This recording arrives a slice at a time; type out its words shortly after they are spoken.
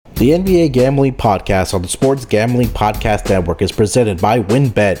The NBA Gambling Podcast on the Sports Gambling Podcast Network is presented by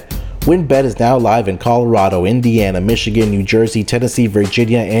WynnBET. WynnBET is now live in Colorado, Indiana, Michigan, New Jersey, Tennessee,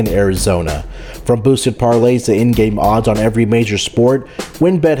 Virginia, and Arizona. From boosted parlays to in-game odds on every major sport,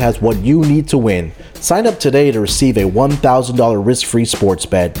 WynnBET has what you need to win. Sign up today to receive a $1,000 risk-free sports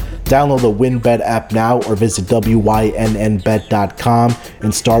bet. Download the WynnBET app now or visit wynnbet.com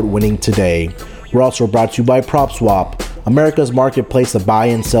and start winning today. We're also brought to you by PropSwap, America's marketplace to buy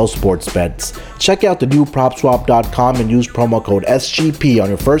and sell sports bets. Check out the new PropSwap.com and use promo code SGP on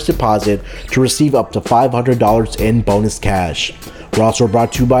your first deposit to receive up to $500 in bonus cash. We're also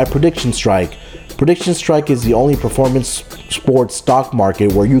brought to you by Prediction Strike. Prediction Strike is the only performance sports stock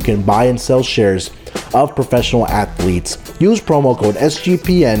market where you can buy and sell shares of professional athletes. Use promo code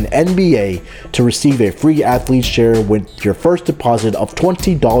SGPNNBA to receive a free athlete share with your first deposit of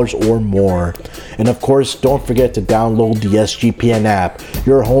 $20 or more. And of course, don't forget to download the SGPN app,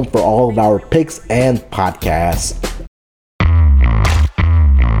 your home for all of our picks and podcasts.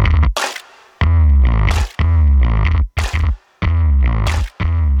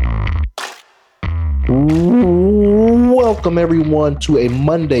 Welcome everyone to a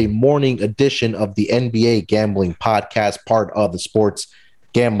Monday morning edition of the NBA Gambling Podcast, part of the Sports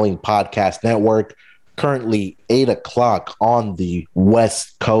Gambling Podcast Network. Currently 8 o'clock on the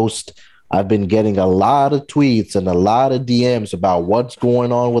West Coast. I've been getting a lot of tweets and a lot of DMs about what's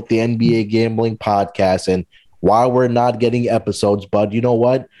going on with the NBA Gambling Podcast and why we're not getting episodes. But you know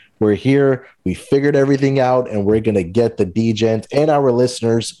what? We're here. We figured everything out, and we're going to get the DGens and our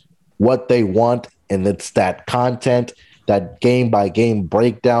listeners what they want. And it's that content, that game-by-game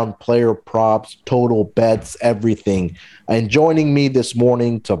breakdown, player props, total bets, everything. And joining me this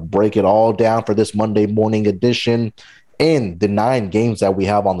morning to break it all down for this Monday morning edition in the 9 games that we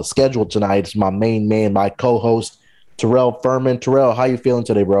have on the schedule tonight is my main man, my co-host, Terrell Furman. Terrell, how you feeling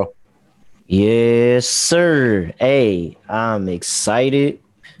today, bro? Yes, sir. Hey, I'm excited.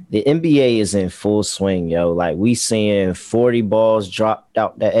 The NBA is in full swing, yo. Like, we seeing 40 balls dropped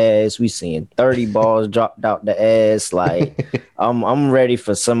out the ass. We seeing 30 balls dropped out the ass. Like, I'm ready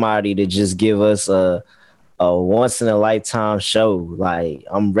for somebody to just give us a once-in-a-lifetime show. Like,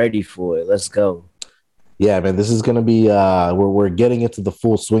 I'm ready for it. Let's go. Yeah, man, this is going to be we're getting into the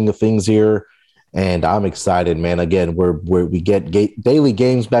full swing of things here, and I'm excited, man. Again, we get daily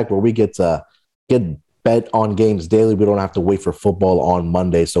games back where we get to bet on games daily. We don't have to wait for football on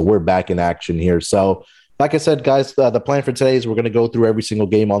Monday, so we're back in action here. So like I said, guys, the plan for today is we're going to go through every single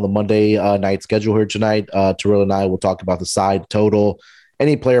game on the Monday night schedule here tonight. Terrell and I will talk about the side total,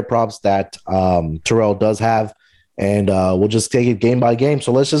 any player props that Terrell does have, and we'll just take it game by game.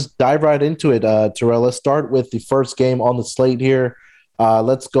 So let's just dive right into it. Terrell, let's start with the first game on the slate here.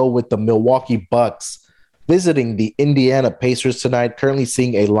 Let's go with the Milwaukee Bucks visiting the Indiana Pacers tonight, currently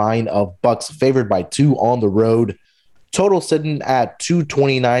seeing a line of Bucks favored by 2 on the road. Total sitting at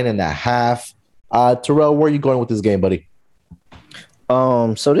 229.5. Terrell, where are you going with this game, buddy?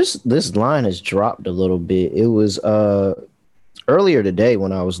 So this line has dropped a little bit. It was earlier today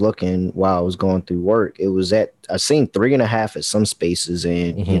when I was looking while I was going through work. It was I seen 3.5 at some spaces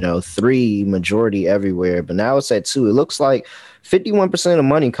and 3 majority everywhere. But now it's at 2. It looks like 51% of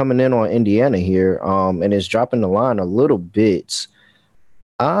money coming in on Indiana here, and it's dropping the line a little bit.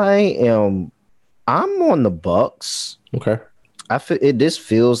 I'm on the Bucks. Okay. This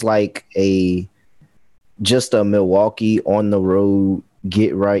feels like just a Milwaukee on the road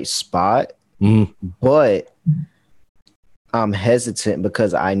get right spot, but I'm hesitant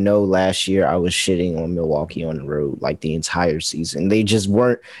because I know last year I was shitting on Milwaukee on the road like the entire season. They just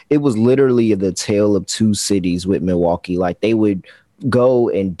weren't. It was literally the tale of 2 cities with Milwaukee. Like, they would go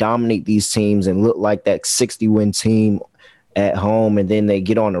and dominate these teams and look like that 60-win team at home, and then they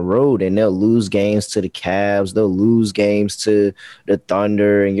get on the road and they'll lose games to the Cavs. They'll lose games to the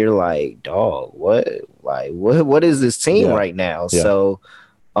Thunder, and you're like, dog, what? Like, what is this team right now? Yeah. So,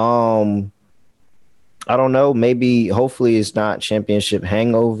 I don't know. Maybe, hopefully, it's not championship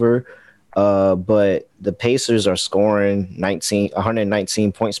hangover. But the Pacers are scoring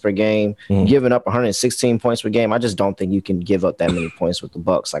 119 points per game, giving up 116 points per game. I just don't think you can give up that many points with the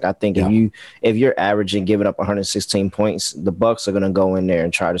Bucks. Like, I think if you're averaging giving up 116 points, the Bucks are going to go in there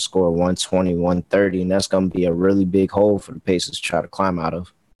and try to score 120, 130, and that's going to be a really big hole for the Pacers to try to climb out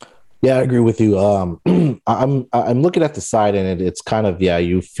of. Yeah, I agree with you. I'm looking at the side, and it's kind of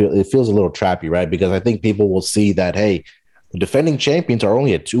it feels a little trappy, right? Because I think people will see that, hey, the defending champions are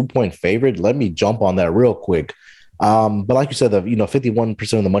only a 2-point favorite. Let me jump on that real quick. But like you said,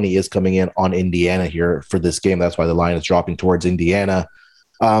 51% of the money is coming in on Indiana here for this game. That's why the line is dropping towards Indiana.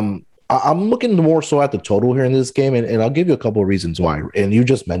 I'm looking more so at the total here in this game, and I'll give you a couple of reasons why. And you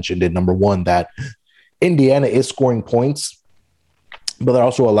just mentioned it. Number one, that Indiana is scoring points, but they're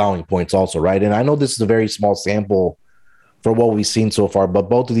also allowing points also, right? And I know this is a very small sample for what we've seen so far, but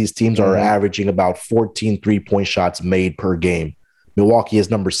both of these teams are averaging about 14 3-point shots made per game. Milwaukee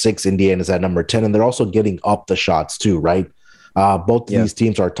is number 6, Indiana is at number 10, and they're also getting up the shots too, right? Both of these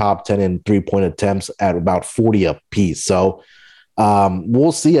teams are top 10 in 3-point attempts at about 40 apiece. So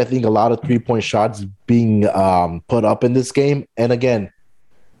we'll see, I think, a lot of 3-point shots being put up in this game. And again,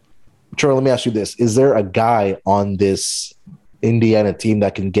 Troy, let me ask you this. Is there a guy on this Indiana team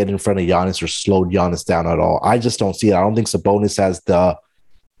that can get in front of Giannis or slow Giannis down at all? I just don't see it. I don't think Sabonis has the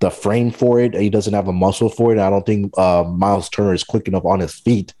frame for it. He doesn't have a muscle for it. And I don't think Miles Turner is quick enough on his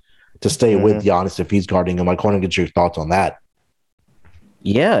feet to stay with Giannis if he's guarding him. I want to get your thoughts on that.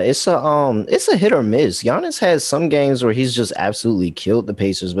 Yeah, it's a hit or miss. Giannis has some games where he's just absolutely killed the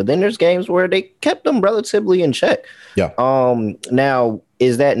Pacers, but then there's games where they kept them relatively in check. Yeah. Now,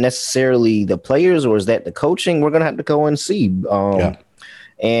 is that necessarily the players or is that the coaching? We're gonna have to go and see.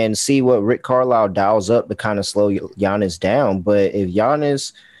 And see what Rick Carlisle dials up to kind of slow Giannis down. But if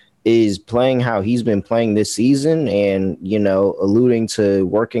Giannis is playing how he's been playing this season and, alluding to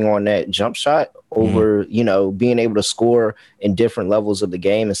working on that jump shot over, being able to score in different levels of the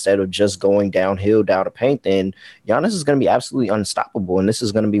game instead of just going downhill down the paint, then Giannis is going to be absolutely unstoppable. And this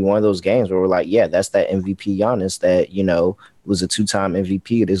is going to be one of those games where we're like, yeah, that's that MVP Giannis that, was a 2-time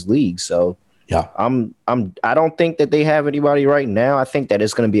MVP of this league. So yeah, I don't think that they have anybody right now. I think that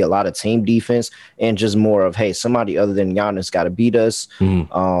it's going to be a lot of team defense and just more of, hey, somebody other than Giannis got to beat us.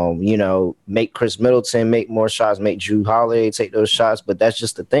 Make Chris Middleton make more shots, make Jrue Holiday take those shots. But that's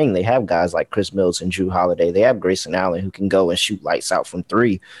just the thing. They have guys like Chris Middleton, Jrue Holiday. They have Grayson Allen who can go and shoot lights out from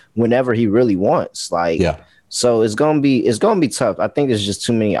 3 whenever he really wants. So it's gonna be tough. I think there's just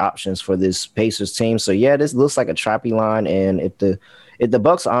too many options for this Pacers team. So yeah, this looks like a trappy line, and if the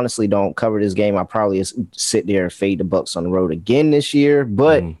Bucks honestly don't cover this game, I'll probably sit there and fade the Bucks on the road again this year.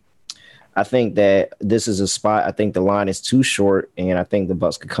 But I think that this is a spot. I think the line is too short, and I think the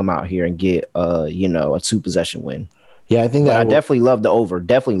Bucks could come out here and get a 2-possession win. Yeah, I think I definitely love the over.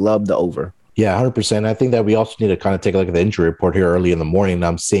 Definitely love the over. Yeah, 100%. I think that we also need to kind of take a look at the injury report here early in the morning.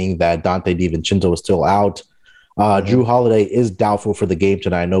 I'm seeing that Dante DiVincenzo is still out. Jrue Holiday is doubtful for the game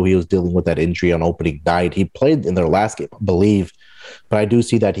tonight. I know he was dealing with that injury on opening night. He played in their last game, I believe, but I do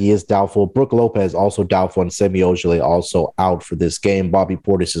see that he is doubtful. Brook Lopez also doubtful, and Semi Ojeleye also out for this game. Bobby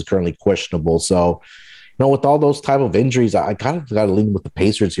Portis is currently questionable. So, with all those type of injuries, I kind of got to lean with the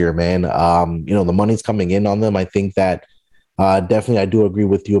Pacers here, man. The money's coming in on them. I think that definitely I do agree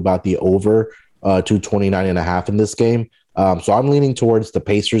with you about the over 229.5 in this game. So I'm leaning towards the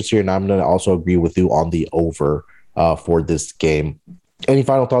Pacers here, and I'm going to also agree with you on the over for this game. Any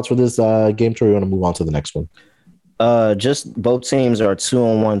final thoughts for this game, Troy? You want to move on to the next one? Just both teams are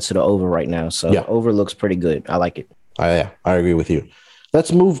 2-1 to the over right now, so over looks pretty good. I like it. I agree with you.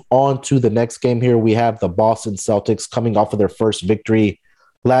 Let's move on to the next game here. We have the Boston Celtics coming off of their first victory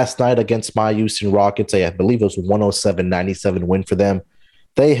last night against my Houston Rockets. I believe it was a 107-97 win for them.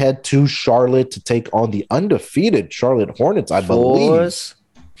 They head to Charlotte to take on the undefeated Charlotte Hornets, I believe.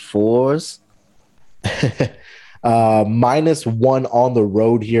 Fours. -1 on the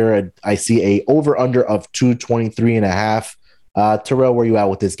road here. I see a over-under of 223.5. Terrell, where you at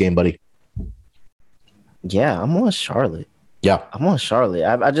with this game, buddy? Yeah, I'm on Charlotte. Yeah. I'm on Charlotte.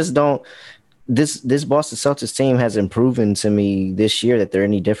 I just don't – this Boston Celtics team hasn't proven to me this year that they're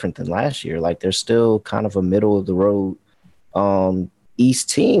any different than last year. Like, they're still kind of a middle-of-the-road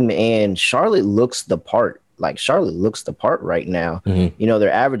East team, and Charlotte looks the part. Like, Charlotte looks the part right now.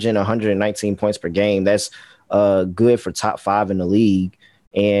 They're averaging 119 points per game. That's good for top 5 in the league,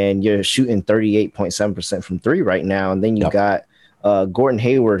 and you're shooting 38.7% from 3 right now. And then you got Gordon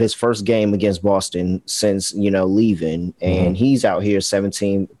Hayward, his first game against Boston since leaving, and he's out here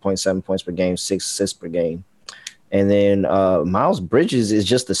 17.7 points per game, 6 assists per game. And then Miles Bridges is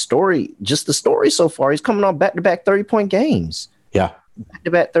just the story so far. He's coming on back-to-back 30-point games. Yeah.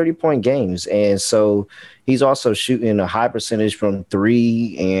 Back-to-back 30-point games. And so he's also shooting a high percentage from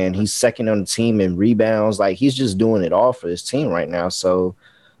 3, and he's second on the team in rebounds. Like, he's just doing it all for his team right now. So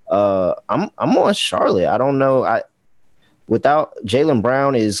I'm on Charlotte. I don't know. Without Jaylen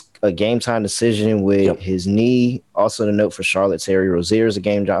Brown is a game-time decision with his knee. Also to note for Charlotte, Terry Rozier is a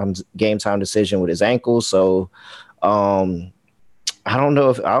game-time decision with his ankle. So I don't know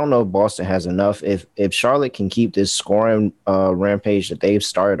if Boston has enough. If Charlotte can keep this scoring rampage that they've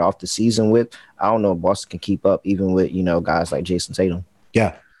started off the season with, I don't know if Boston can keep up even with guys like Jason Tatum.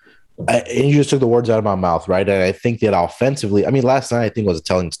 Yeah. And you just took the words out of my mouth, right? And I think that offensively, I mean, last night I think was a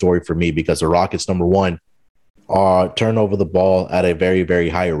telling story for me because the Rockets, number one, turn over the ball at a very, very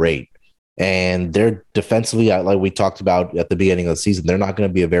high rate. And they're defensively, like we talked about at the beginning of the season, they're not going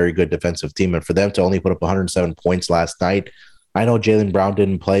to be a very good defensive team. And for them to only put up 107 points last night, I know Jaylen Brown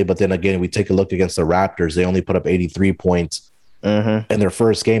didn't play, but then again, we take a look against the Raptors, they only put up 83 points. In their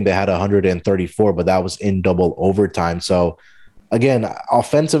first game, they had 134, but that was in double overtime. So, again,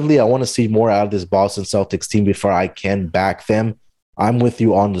 offensively, I want to see more out of this Boston Celtics team before I can back them. I'm with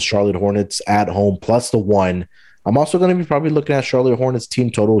you on the Charlotte Hornets at home plus the 1. I'm also going to be probably looking at Charlotte Hornets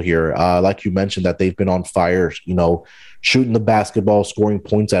team total here. Like you mentioned, that they've been on fire, shooting the basketball, scoring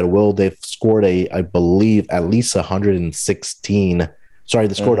points at will. They've scored I believe, at least 116. Sorry,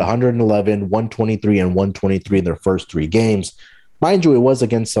 they scored 111, 123, and 123 in their first 3 games. Mind you, it was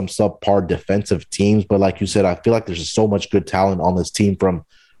against some subpar defensive teams, but like you said, I feel like there's just so much good talent on this team from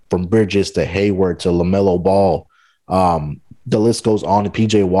Bridges to Hayward to LaMelo Ball. The list goes on to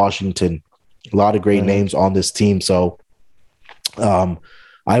PJ Washington. A lot of great names on this team. So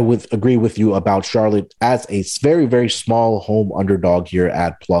I would agree with you about Charlotte as a very, very small home underdog here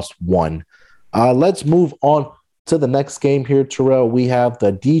at plus 1. Let's move on to the next game here, Terrell. We have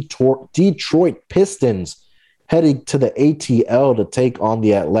the Detroit Pistons heading to the ATL to take on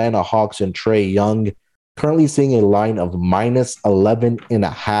the Atlanta Hawks and Trae Young. Currently seeing a line of minus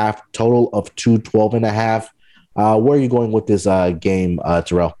 11.5, total of 212.5. Where are you going with this game,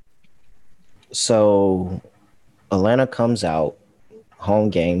 Terrell? So Atlanta comes out, home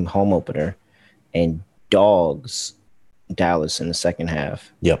game, home opener, and dogs Dallas in the second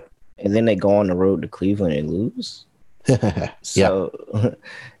half. Yep. And then they go on the road to Cleveland and lose. So,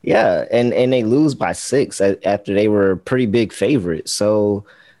 yeah, and they lose by 6 after they were a pretty big favorite. So,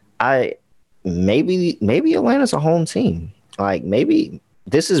 maybe Atlanta's a home team. Like maybe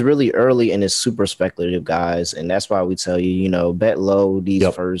this is really early and it's super speculative, guys, and that's why we tell you, bet low these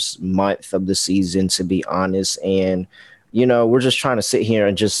first month of the season. To be honest, and we're just trying to sit here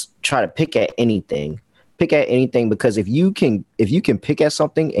and just try to pick at anything. Because if you can pick at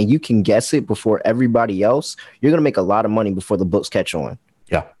something and you can guess it before everybody else, you're gonna make a lot of money before the books catch on.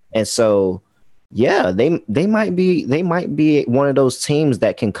 Yeah. And so, yeah, they might be one of those teams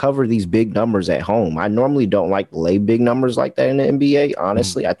that can cover these big numbers at home. I normally don't like to lay big numbers like that in the NBA.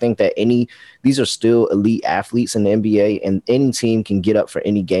 Honestly, I think that these are still elite athletes in the NBA, and any team can get up for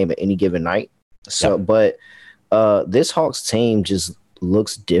any game at any given night. So, but this Hawks team just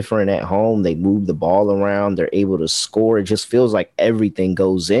looks different at home. They move the ball around. They're able to score. It just feels like everything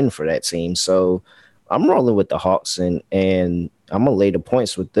goes in for that team. So I'm rolling with the Hawks and I'm gonna lay the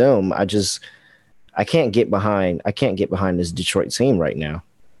points with them. I can't get behind this Detroit team right now.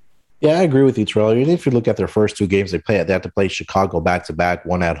 Yeah, I agree with you, Terrell. Even if you look at their first 2 games they have to play Chicago back-to-back,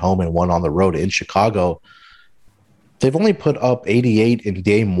 one at home and one on the road. In Chicago, they've only put up 88 in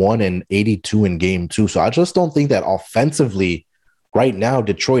game 1 and 82 in game 2. So I just don't think that offensively right now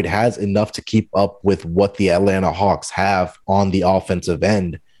Detroit has enough to keep up with what the Atlanta Hawks have on the offensive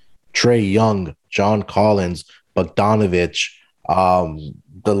end. Trae Young, John Collins, Bogdanovich, Kevin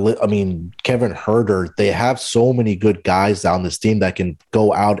Huerter. They have so many good guys on this team that can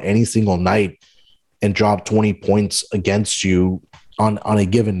go out any single night and drop 20 points against you on a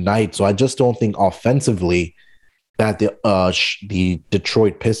given night. So I just don't think offensively that the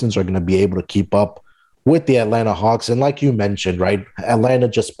Detroit Pistons are going to be able to keep up with the Atlanta Hawks. And like you mentioned, right, Atlanta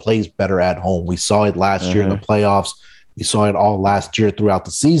just plays better at home. We saw it last year in the playoffs. We saw it all last year throughout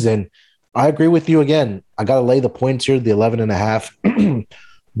the season. I agree with you again. I got to lay the points here, the 11.5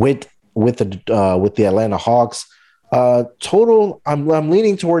 with the Atlanta Hawks. Total, I'm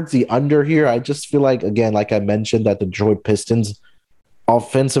leaning towards the under here. I just feel like, again, like I mentioned, that the Detroit Pistons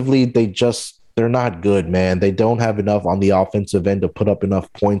offensively, they're not good, man. They don't have enough on the offensive end to put up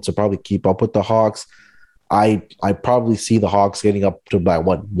enough points to probably keep up with the Hawks. I probably see the Hawks getting up to about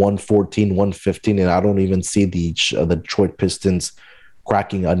 114, 115, and I don't even see the Detroit Pistons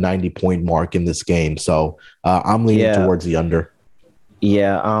cracking a 90-point mark in this game. So I'm leaning towards the under.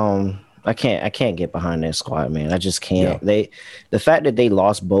 Yeah, I can't get behind that squad, man. I just can't. Yeah. The fact that they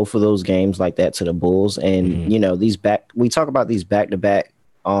lost both of those games like that to the Bulls, and we talk about these back-to-back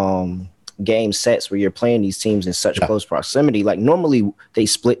game sets where you're playing these teams in such close proximity. Like normally they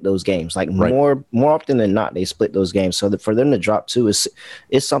split those games, like more often than not they split those games. So for them to drop 2 is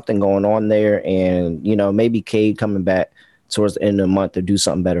something going on there. And maybe Cade coming back towards the end of the month to do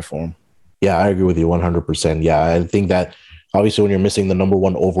something better for him. Yeah, I agree with you 100%. Yeah, I think that obviously when you're missing the number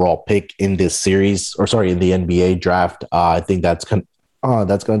 1 overall pick in this series, in the NBA draft, I think that's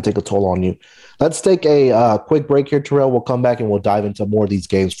That's going to take a toll on you. Let's take a quick break here, Terrell. We'll come back and we'll dive into more of these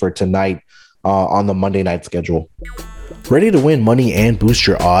games for tonight on the Monday night schedule. Ready to win money and boost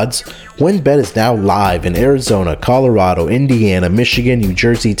your odds? WynnBET is now live in Arizona, Colorado, Indiana, Michigan, New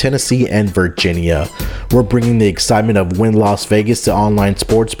Jersey, Tennessee, and Virginia. We're bringing the excitement of Wynn Las Vegas to online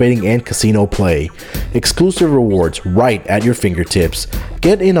sports betting and casino play. Exclusive rewards right at your fingertips.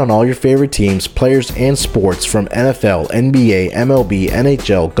 Get in on all your favorite teams, players, and sports from NFL, NBA, MLB,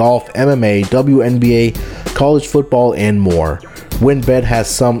 NHL, golf, MMA, WNBA, college football, and more. WynnBET has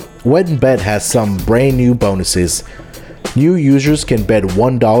some brand new bonuses. New users can bet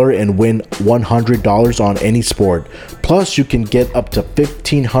 $1 and win $100 on any sport. Plus, you can get up to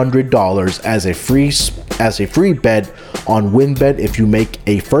 $1,500 as a free bet on WynnBET if you make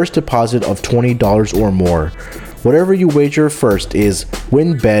a first deposit of $20 or more. Whatever you wager first is,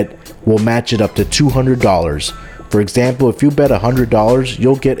 WynnBET will match it up to $200. For example, if you bet $100,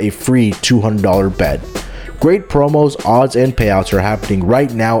 you'll get a free $200 bet. Great promos, odds, and payouts are happening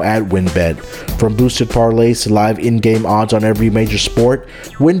right now at WynnBET. From boosted parlays to live in-game odds on every major sport,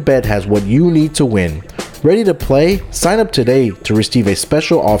 WynnBET has what you need to win. Ready to play? Sign up today to receive a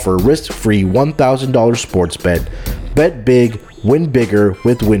special offer, risk-free $1,000 sports bet. Bet big, win bigger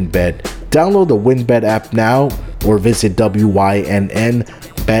with WynnBET. Download the WynnBET app now or visit wynnbet.com.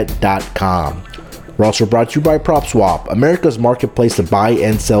 We're also brought to you by PropSwap, America's marketplace to buy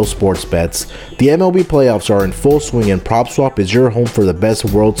and sell sports bets. The MLB playoffs are in full swing and PropSwap is your home for the best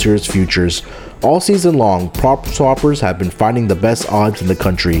World Series futures. All season long, PropSwappers have been finding the best odds in the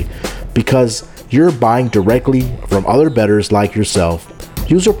country because you're buying directly from other bettors like yourself.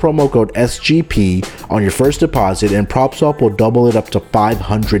 Use our promo code SGP on your first deposit and PropSwap will double it up to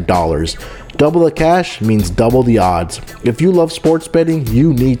 $500. Double the cash means double the odds. If you love sports betting,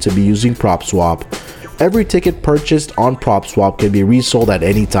 you need to be using PropSwap. Every ticket purchased on PropSwap can be resold at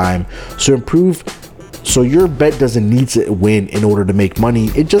any time, so your bet doesn't need to win in order to make money,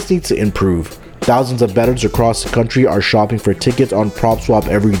 it just needs to improve. Thousands of bettors across the country are shopping for tickets on PropSwap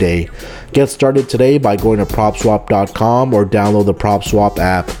every day. Get started today by going to PropSwap.com or download the PropSwap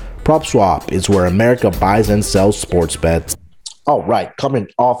app. PropSwap is where America buys and sells sports bets. All right, coming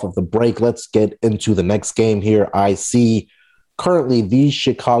off of the break, let's get into the next game here. I see currently the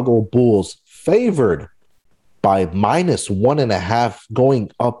Chicago Bulls favored by -1.5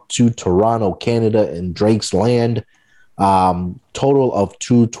 going up to Toronto, Canada, and Drake's Land. Total of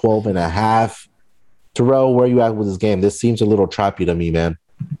 212.5. Terrell, where are you at with this game? This seems a little trappy to me, man.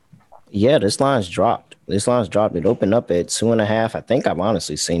 Yeah, this line's dropped. It opened up at 2.5. I think I've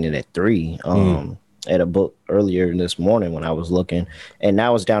honestly seen it at 3. At a book earlier this morning when I was looking, and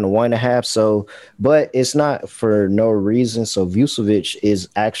now it's down to 1.5. So, but it's not for no reason. So Vucevic is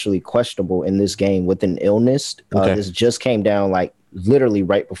actually questionable in this game with an illness. Okay. This just came down like literally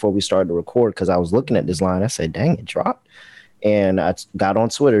right before we started to record because I was looking at this line. I said, "Dang, it dropped." And I got on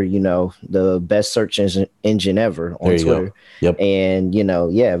Twitter, the best search engine ever on Twitter. Go. Yep. And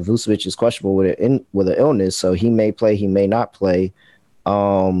Vucevic is questionable with an illness, so he may play, he may not play.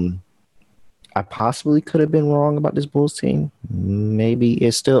 I possibly could have been wrong about this Bulls team. Maybe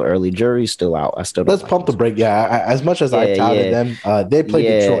it's still early. Jury's still out. Let's pump the break. Yeah, as much as I touted them, they played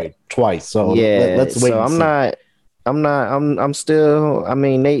Detroit twice. So let's wait. So I'm still. I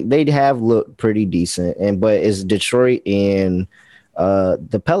mean, they have looked pretty decent, but it's Detroit and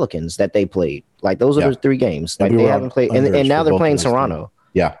the Pelicans that they played. Like those are the 3 games. Like they haven't played, and now they're playing Toronto.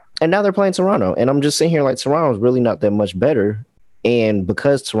 Yeah, and now they're playing Toronto, and I'm just sitting here like Toronto's really not that much better. And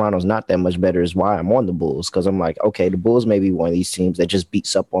because Toronto's not that much better is why I'm on the Bulls, because I'm like, okay, the Bulls may be one of these teams that just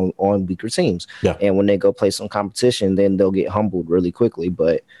beats up on weaker teams. Yeah. And when they go play some competition, then they'll get humbled really quickly.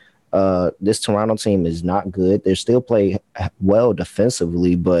 But this Toronto team is not good. They still play well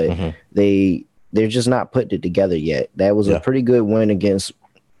defensively, but they're just not putting it together yet. That was a pretty good win against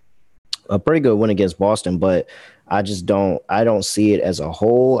Boston, but I don't see it as a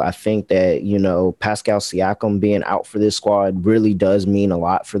whole. I think that, Pascal Siakam being out for this squad really does mean a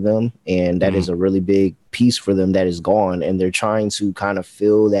lot for them. And that is a really big piece for them that is gone. And they're trying to kind of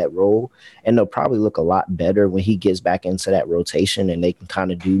fill that role. And they'll probably look a lot better when he gets back into that rotation and they can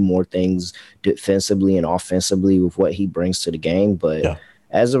kind of do more things defensively and offensively with what he brings to the game. But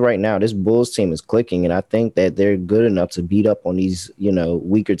as of right now, this Bulls team is clicking, and I think that they're good enough to beat up on these,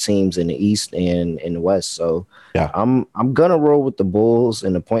 weaker teams in the East and in the West. So I'm gonna roll with the Bulls,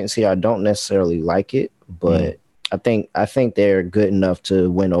 and the points here I don't necessarily like it, but I think they're good enough to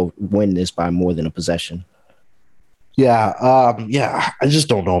win this by more than a possession. I just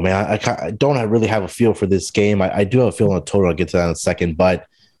don't know, man. I don't really have a feel for this game. I do have a feel on a total. I'll get to that in a second, but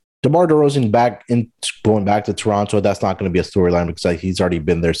DeMar DeRozan going back to Toronto. That's not going to be a storyline because he's already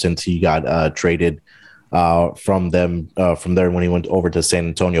been there since he got traded from there when he went over to San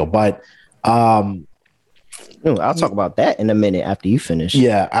Antonio. But I'll talk about that in a minute after you finish.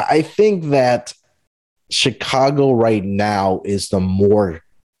 Yeah, I think that Chicago right now is the more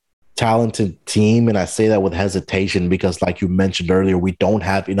talented team, and I say that with hesitation because, like you mentioned earlier, we don't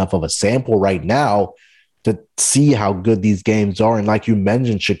have enough of a sample right now to see how good these games are. And like you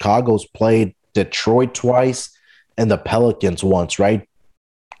mentioned, Chicago's played Detroit twice and the Pelicans once, right?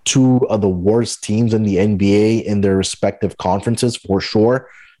 Two of the worst teams in the NBA in their respective conferences for sure,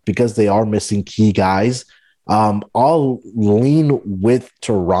 because they are missing key guys. I'll lean with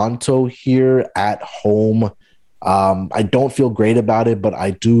Toronto here at home. I don't feel great about it, but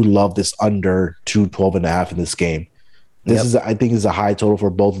I do love this under 212.5 in this game. I think is a high total for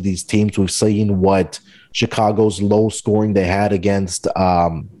both of these teams. We've seen what Chicago's low scoring they had against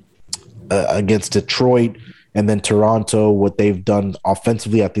Detroit, and then Toronto, what they've done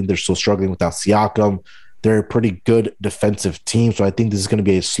offensively. I think they're still struggling without Siakam. They're a pretty good defensive team, so I think this is going to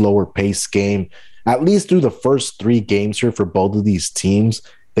be a slower pace game, at least through the first 3 games here for both of these teams.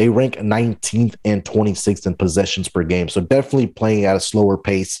 They rank 19th and 26th in possessions per game, so definitely playing at a slower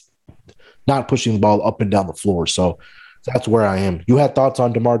pace, not pushing the ball up and down the floor. So that's where I am. You had thoughts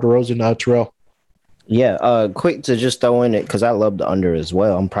on DeMar DeRozan, Terrell? Yeah, quick to just throw in it because I love the under as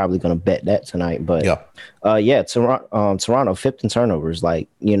well. I'm probably going to bet that tonight. But Toronto 5th in turnovers. Like,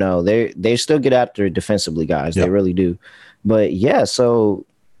 they still get after it defensively, guys. They really do. But yeah, so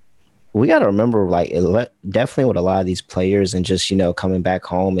we got to remember, definitely with a lot of these players and just, coming back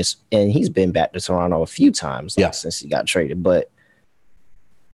home and he's been back to Toronto a few times since he got traded. But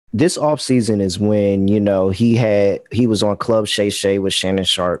this offseason is when, he was on Club Shay Shay with Shannon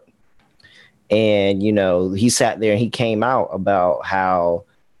Sharp. And, he sat there and he came out about how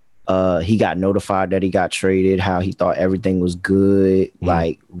he got notified that he got traded, how he thought everything was good,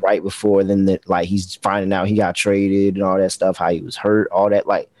 like right before then, he's finding out he got traded and all that stuff, how he was hurt, all that.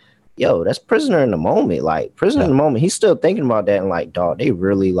 Like, yo, that's prisoner in the moment. Like, prisoner in the moment. He's still thinking about that and like, dog, they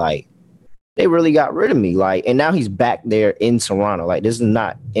really got rid of me. Like, and now he's back there in Toronto. Like, this is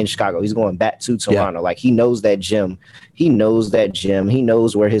not in Chicago. He's going back to Toronto. Yeah. Like, he knows that gym. He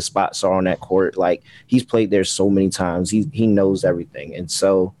knows where his spots are on that court. Like, he's played there so many times. He knows everything. And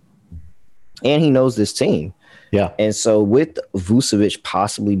so, and he knows this team. Yeah. And so with Vucevic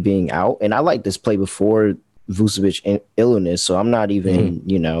possibly being out, and I like this play before Vucevic in illness, so I'm not even,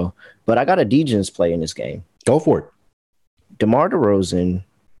 but I got a Degens play in this game. Go for it. DeMar DeRozan,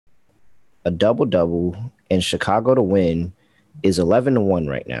 a double-double in Chicago to win is 11-1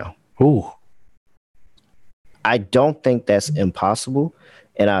 right now. Ooh. I don't think that's impossible.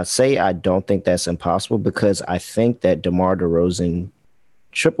 And I say I don't think that's impossible because I think that DeMar DeRozan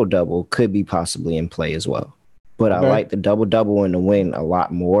triple-double could be possibly in play as well. But I like the double-double and the win a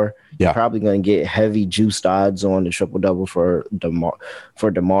lot more. Yeah. You're probably going to get heavy juiced odds on the triple-double for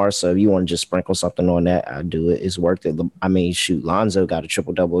DeMar. So if you want to just sprinkle something on that, I'd do it. It's worth it. I mean, shoot, Lonzo got a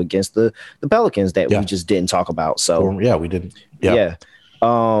triple-double against the Pelicans that we just didn't talk about. So we didn't. Yeah.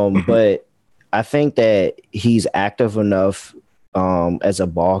 But I think that he's active enough as a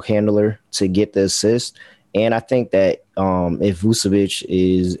ball handler to get the assist. And I think that if Vucevic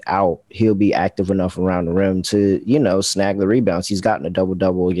is out, he'll be active enough around the rim to, snag the rebounds. He's gotten a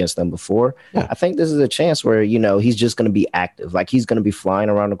double-double against them before. Yeah. I think this is a chance where, he's just going to be active. Like, he's going to be flying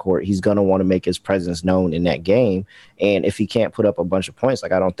around the court. He's going to want to make his presence known in that game. And if he can't put up a bunch of points,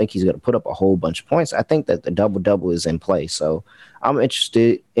 like, I don't think he's going to put up a whole bunch of points. I think that the double-double is in play. So I'm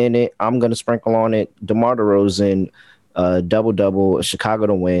interested in it. I'm going to sprinkle on it. DeMar DeRozan, double-double, Chicago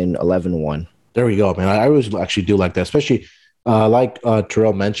to win, 11-1. There we go, man. I always actually do like that, especially like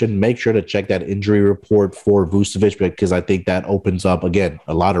Terrell mentioned, make sure to check that injury report for Vucevic because I think that opens up, again,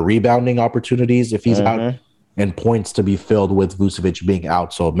 a lot of rebounding opportunities if he's out and points to be filled with Vucevic being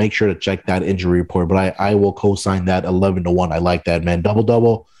out. So make sure to check that injury report. But I will co-sign that 11-1. I like that, man.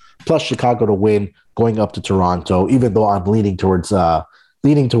 Double-double plus Chicago to win going up to Toronto, even though I'm leaning towards the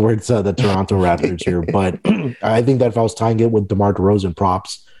Toronto Raptors here. But I think that if I was tying it with DeMar DeRozan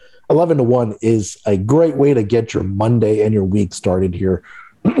props, 11-1 is a great way to get your Monday and your week started here.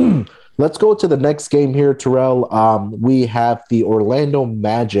 Let's go to the next game here, Terrell. We have the Orlando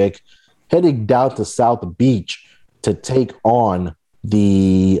Magic heading down to South Beach to take on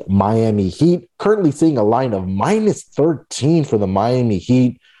the Miami Heat. Currently seeing a line of -13 for the Miami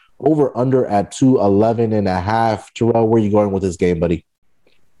Heat, over under at 211.5. Terrell, where are you going with this game, buddy?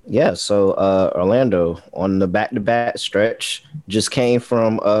 Yeah, so Orlando on the back-to-back stretch just came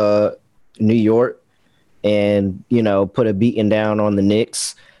from New York and, put a beating down on the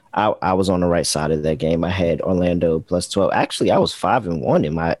Knicks. I was on the right side of that game. I had Orlando plus 12. Actually, I was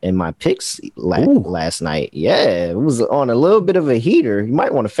 5-1 in my picks last night. Yeah, it was on a little bit of a heater. You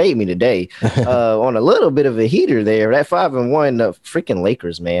might want to fade me today. On a little bit of a heater there. That 5-1, the freaking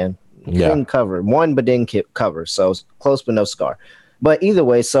Lakers, man. Couldn't cover. Won but didn't cover. So close but no scar. But either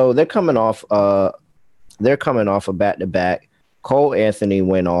way, so they're coming off a back-to-back. Cole Anthony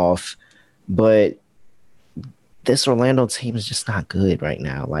went off, but this Orlando team is just not good right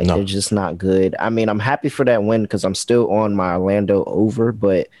now. They're just not good. I mean, I'm happy for that win because I'm still on my Orlando over,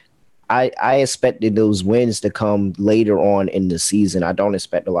 but I expected those wins to come later on in the season. I don't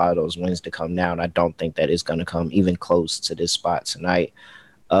expect a lot of those wins to come now, and I don't think that is going to come even close to this spot tonight.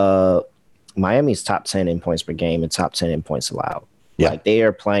 Miami's top 10 in points per game and top 10 in points allowed. Yeah. They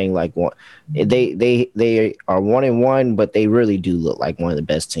are playing like one. They are 1-1, but they really do look like one of the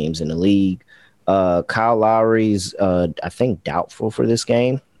best teams in the league. Kyle Lowry's, I think, doubtful for this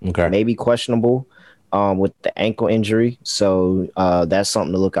game. Okay, maybe questionable with the ankle injury. So that's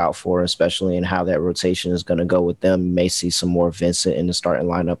something to look out for, especially in how that rotation is going to go with them. You may see some more Vincent in the starting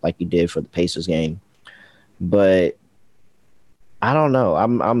lineup like you did for the Pacers game, but I don't know.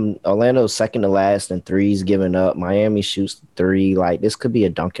 I'm Orlando's second to last in threes given up. Miami shoots 3. This could be a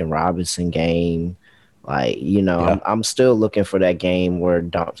Duncan Robinson game. I'm still looking for that game where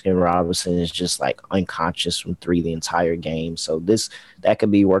Duncan Robinson is just unconscious from 3 the entire game. So that could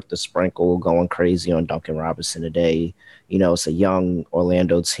be worth the sprinkle, going crazy on Duncan Robinson today. It's a young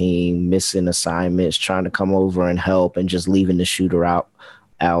Orlando team missing assignments, trying to come over and help, and just leaving the shooter out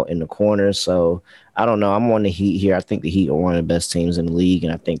in the corner. So I don't know. I'm on the Heat here. I think the Heat are one of the best teams in the league,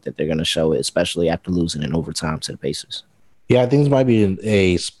 and I think that they're going to show it, especially after losing in overtime to the Pacers. Yeah, I think this might be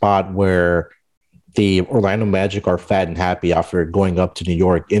a spot where the Orlando Magic are fat and happy after going up to New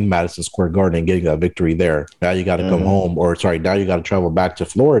York in Madison Square Garden and getting a victory there. Now you got to come home, now you got to travel back to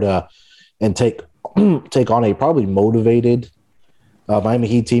Florida and take on a probably motivated Miami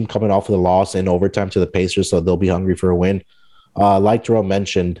Heat team coming off of the loss in overtime to the Pacers, so they'll be hungry for a win. Like Terrell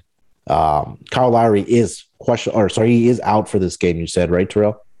mentioned, Kyle Lowry is he is out for this game. You said, right,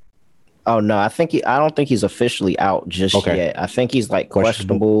 Terrell? Oh no, I don't think he's officially out just yet. I think he's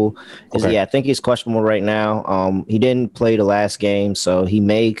questionable. I think he's questionable right now. He didn't play the last game, so he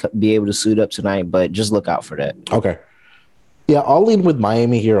may be able to suit up tonight, but just look out for that. Okay. Yeah, I'll lead with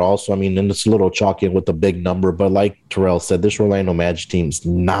Miami here also. I mean, and it's a little chalky with the big number, but like Terrell said, this Orlando Magic team's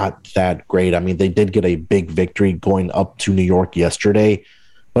not that great. I mean, they did get a big victory going up to New York yesterday.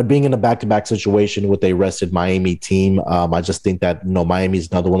 But being in a back-to-back situation with a rested Miami team, I just think that Miami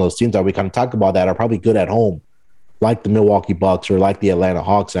is another one of those teams that we kind of talk about that are probably good at home, like the Milwaukee Bucks or like the Atlanta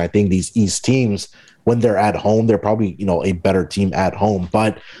Hawks. And I think these East teams, when they're at home, they're probably a better team at home.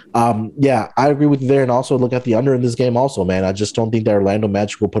 But I agree with you there. And also look at the under in this game, also, man. I just don't think that Orlando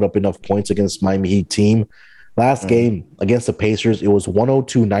Magic will put up enough points against Miami Heat team. Last game against the Pacers, it was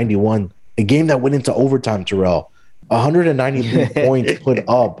 102-91, a game that went into overtime, Terrell. 193 points put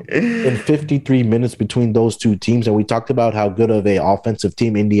up in 53 minutes between those two teams. And we talked about how good of a offensive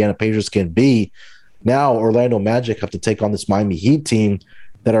team Indiana Pacers can be. Now Orlando Magic have to take on this Miami Heat team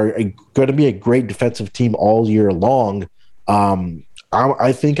that are going to be a great defensive team all year long.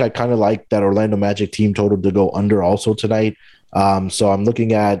 I think I kind of like that Orlando Magic team total to go under also tonight. So I'm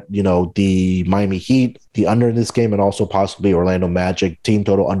looking at, the Miami Heat, the under in this game, and also possibly Orlando Magic team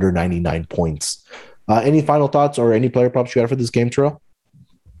total under 99 points. Any final thoughts or any player props you got for this game, Terrell?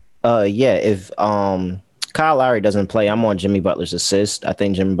 If Kyle Lowry doesn't play, I'm on Jimmy Butler's assist. I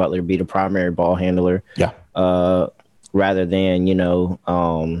think Jimmy Butler would be the primary ball handler. Yeah. Rather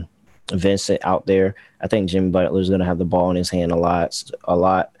than, Vincent out there. I think Jimmy Butler's going to have the ball in his hand a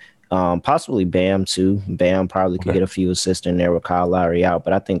lot. Possibly Bam too. Bam probably could get a few assists in there with Kyle Lowry out,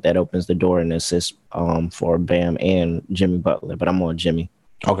 but I think that opens the door and assist for Bam and Jimmy Butler. But I'm on Jimmy.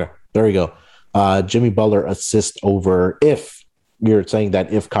 Okay, there you go. Jimmy Butler assist over if you're saying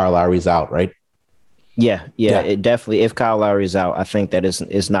that if Kyle Lowry's out, right? Yeah. It definitely. If Kyle Lowry's out, I think that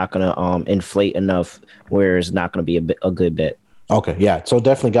is not going to inflate enough where it's not going to be a good bet. Okay, yeah. So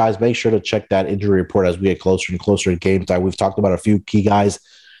definitely, guys, make sure to check that injury report as we get closer and closer to game time. We've talked about a few key guys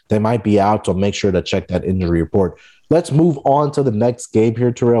that might be out, so make sure to check that injury report. Let's move on to the next game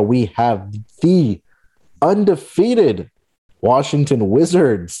here, Terrell. We have the undefeated Washington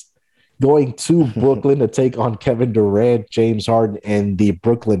Wizards going to Brooklyn to take on Kevin Durant, James Harden, and the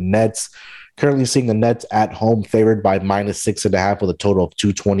Brooklyn Nets. Currently seeing the Nets at home favored by -6.5 with a total of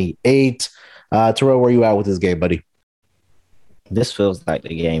 228. Terrell, where are you at with this game, buddy? This feels like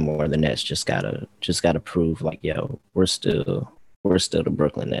the game where the Nets just gotta prove we're still the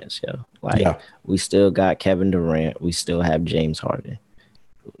Brooklyn Nets, We still got Kevin Durant, we still have James Harden.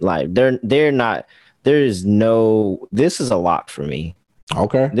 Like they're not. There is no. This is a lock for me.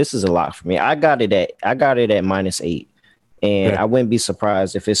 Okay. This is a lock for me. I got it at -8, and I wouldn't be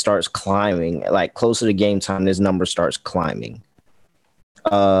surprised if it starts climbing. Like closer to game time, this number starts climbing.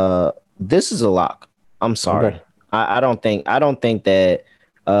 This is a lock. I'm sorry. Okay. I don't think that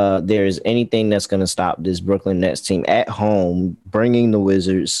there's anything that's going to stop this Brooklyn Nets team at home bringing the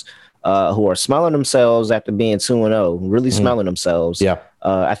Wizards, who are smelling themselves after being 2-0, really smelling themselves. Yeah.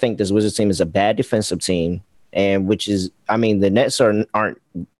 I think this Wizards team is a bad defensive team, and the Nets aren't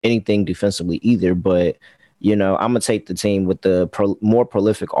anything defensively either, but I'm going to take the team with the more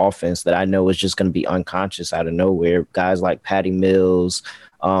prolific offense that I know is just going to be unconscious out of nowhere. Guys like Patty Mills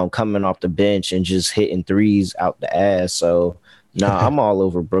coming off the bench and just hitting threes out the ass. So, I'm all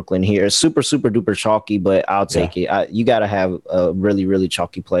over Brooklyn here. Super, super duper chalky, but I'll take it. You got to have a really, really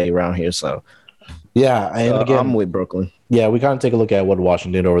chalky play around here. So, yeah, and again, I'm with Brooklyn. Yeah, we kind of take a look at what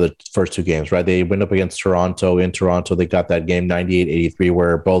Washington did over the first two games, right? They went up against Toronto. In Toronto, they got that game 98-83,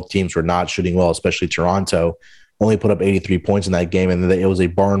 where both teams were not shooting well, especially Toronto. Only put up 83 points in that game, and it was a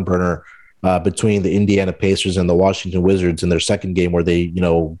barn burner between the Indiana Pacers and the Washington Wizards in their second game, where they,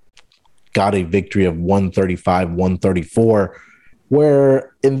 got a victory of 135-134,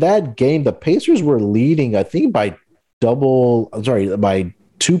 where in that game, the Pacers were leading, I think, by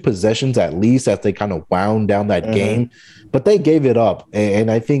 2 possessions at least as they kind of wound down that game, but they gave it up. And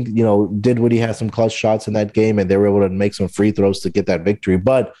I think, Dinwiddie had some clutch shots in that game and they were able to make some free throws to get that victory.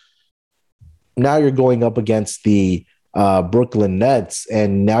 But now you're going up against the Brooklyn Nets,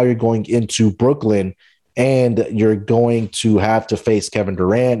 and now you're going into Brooklyn and you're going to have to face Kevin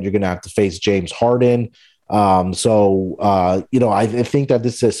Durant. You're going to have to face James Harden. I think that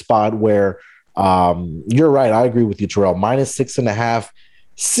this is a spot where you're right. I agree with you, Terrell. -6.5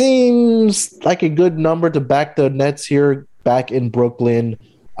 seems like a good number to back the Nets here back in Brooklyn.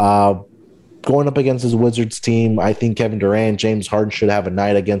 Going up against his Wizards team, I think Kevin Durant, James Harden should have a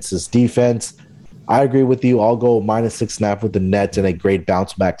night against his defense. I agree with you. I'll go -6.5 with the Nets in a great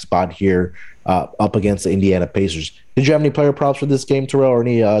bounce back spot here up against the Indiana Pacers. Did you have any player props for this game, Terrell, or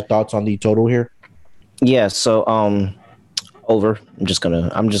any thoughts on the total here? Yeah, so over. I'm just gonna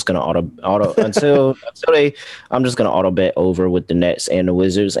auto until I'm just gonna auto bet over with the Nets and the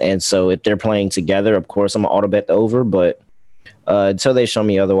Wizards. And so if they're playing together, of course I'm gonna auto bet the over, but until they show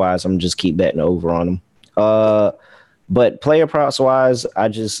me otherwise, I'm just keep betting over on them. But player props wise,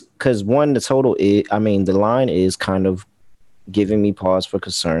 because the line is kind of giving me pause for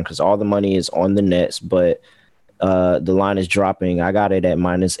concern because all the money is on the Nets, but the line is dropping. I got it at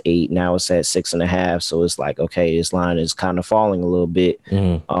 -8. Now it's at 6.5. So it's like, okay, this line is kind of falling a little bit.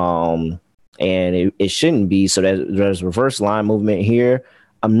 And it shouldn't be. So there's reverse line movement here.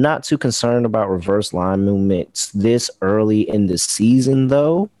 I'm not too concerned about reverse line movements this early in the season,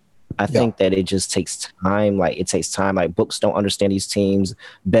 though. I think that it just takes time. Like books don't understand these teams.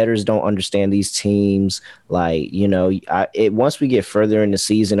 Bettors don't understand these teams. Once we get further in the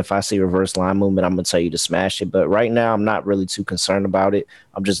season, if I see reverse line movement, I'm going to tell you to smash it. But right now, I'm not really too concerned about it.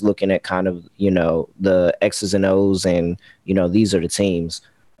 I'm just looking at kind of, the X's and O's and, these are the teams.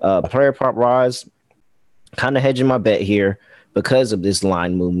 Player prop rise, kind of hedging my bet here because of this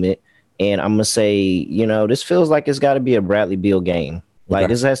line movement. And I'm going to say, this feels like it's got to be a Bradley Beal game. Like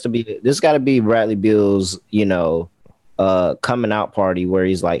this got to be Bradley Beal's, coming out party where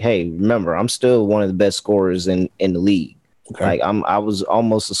he's like, hey, remember, I'm still one of the best scorers in the league. Okay. Like I was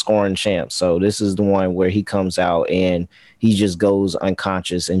almost a scoring champ. So this is the one where he comes out and he just goes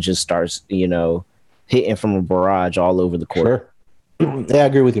unconscious and just starts, hitting from a barrage all over the court. Sure. Yeah, I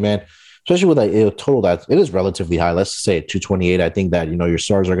agree with you, man. Especially with a total that it is relatively high. Let's say at 228. I think that, your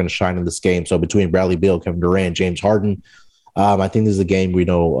stars are going to shine in this game. So between Bradley Beal, Kevin Durant, James Harden, I think this is a game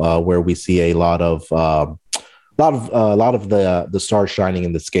where we see a lot of the stars shining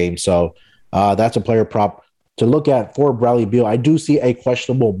in this game. So that's a player prop to look at for Bradley Beal. I do see a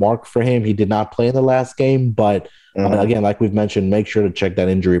questionable mark for him. He did not play in the last game, but again, like we've mentioned, make sure to check that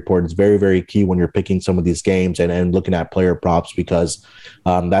injury report. It's very, very key when you're picking some of these games and looking at player props because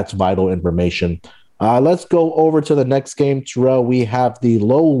that's vital information. Let's go over to the next game, Terrell. We have the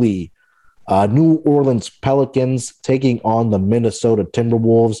lowly New Orleans Pelicans taking on the Minnesota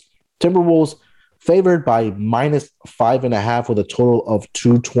Timberwolves. Timberwolves favored by -5.5 with a total of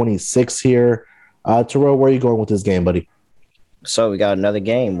 226 here. Terrell, where are you going with this game, buddy? So we got another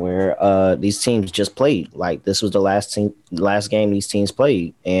game where these teams just played. Like this was the last game these teams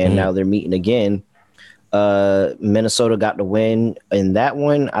played, and now they're meeting again. Minnesota got the win in that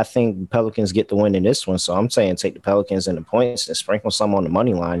one. I think Pelicans get the win in this one. So I'm saying take the Pelicans and the points and sprinkle some on the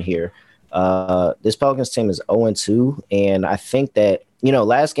money line here. This Pelicans team is 0-2, and I think that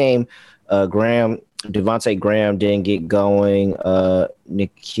last game, Devontae Graham didn't get going.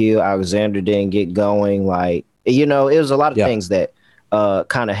 Nikhil Alexander didn't get going. Like, it was a lot of things that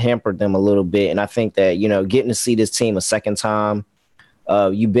kind of hampered them a little bit. And I think that, getting to see this team a second time,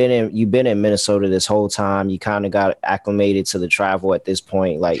 you've been in Minnesota this whole time. You kind of got acclimated to the travel at this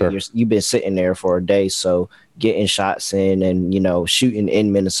point. Like, sure. You've been sitting there for a day, so getting shots in and shooting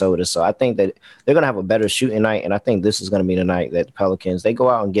in Minnesota. So I think that they're gonna have a better shooting night, and I think this is gonna be the night that the Pelicans they go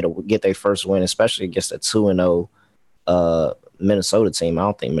out and get their first win, especially against a 2-0 Minnesota team. I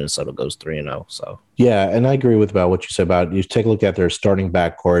don't think Minnesota goes 3-0. So yeah, and I agree with about what you said about you take a look at their starting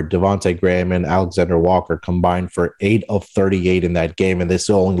backcourt. Devontae Graham and Alexander Walker combined for 8 of 38 in that game, and they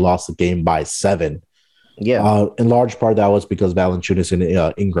still only lost the game by 7. Yeah, in large part that was because Valanciunas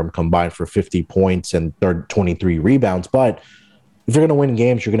and Ingram combined for 50 points and 23 rebounds. But if you're going to win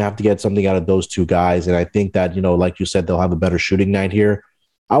games, you're going to have to get something out of those two guys, and I think that like you said, they'll have a better shooting night here.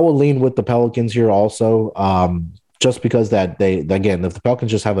 I will lean with the Pelicans here also. Just because that if the Pelicans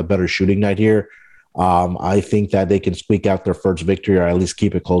just have a better shooting night here, I think that they can squeak out their first victory or at least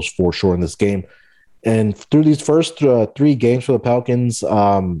keep it close for sure in this game. And through these first 3 games for the Pelicans,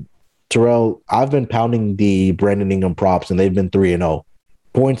 Terrell, I've been pounding the Brandon Ingram props, and they've been 3-0.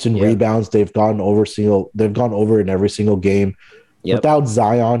 Points and rebounds, they've gone over in every single game. Yep. Without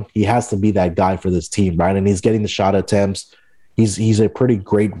Zion, he has to be that guy for this team, right? And he's getting the shot attempts. He's a pretty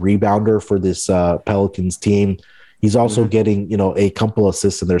great rebounder for this Pelicans team. He's also getting, a couple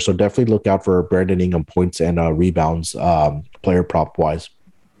assists in there. So definitely look out for Brandon Ingram points and rebounds, player prop wise.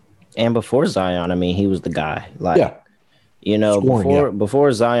 And before Zion, I mean, he was the guy. Scoring,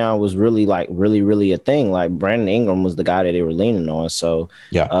 before Zion was really really a thing. Like, Brandon Ingram was the guy that they were leaning on. So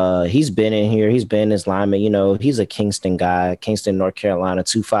he's been in here. He's been his lineman. He's a Kingston guy, Kingston, North Carolina,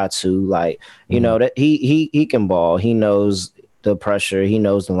 252. Like, that he can ball. He knows the pressure, he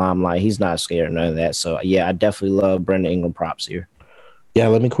knows the limelight. He's not scared of none of that. So yeah, I definitely love Brandon Ingram props here. Yeah,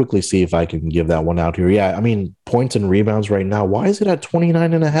 let me quickly see if I can give that one out here. Yeah, I mean, points and rebounds right now. Why is it at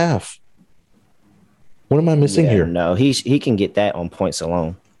 29.5? What am I missing here? No, he can get that on points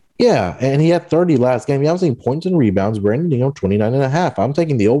alone. Yeah, and he had 30 last game. Yeah, I'm saying points and rebounds. Brandon Ingram 29.5. I'm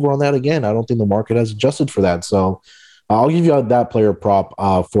taking the over on that again. I don't think the market has adjusted for that. So I'll give you that player prop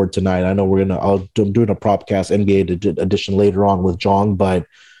for tonight. I know I'm doing a Propcast NBA edition later on with Jong, but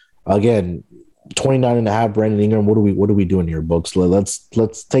again, 29.5 Brandon Ingram. What are we doing here, books? Let's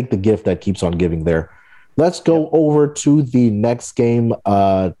take the gift that keeps on giving there. Let's go over to the next game.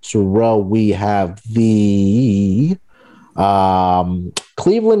 Terrell, we have the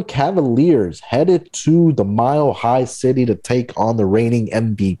Cleveland Cavaliers headed to the Mile High City to take on the reigning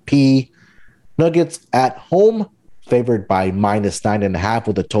MVP Nuggets at home, favored by -9.5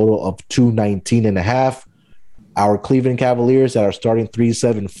 with a total of 219.5. Our Cleveland Cavaliers that are starting 3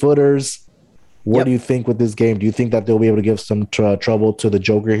 7-footers. What do you think with this game? Do you think that they'll be able to give some trouble to the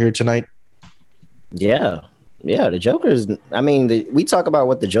Joker here tonight? Yeah, the Joker's. I mean, we talk about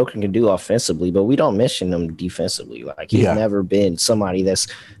what the Joker can do offensively, but we don't mention him defensively. Like, he's never been somebody that's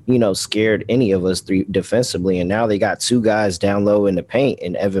scared any of us defensively. And now they got 2 guys down low in the paint,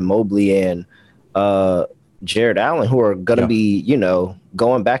 and Evan Mobley and Jared Allen, who are going to be,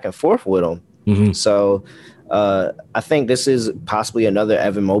 going back and forth with him. Mm-hmm. So I think this is possibly another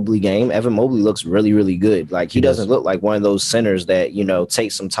Evan Mobley game. Evan Mobley looks really, really good. Like, he doesn't look like one of those centers that,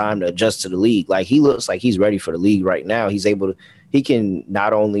 takes some time to adjust to the league. Like, he looks like he's ready for the league right now. He can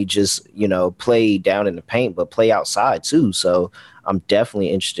not only just, play down in the paint, but play outside too. So I'm definitely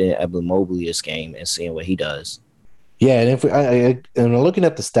interested in Evan Mobley this game and seeing what he does. Yeah, and I'm looking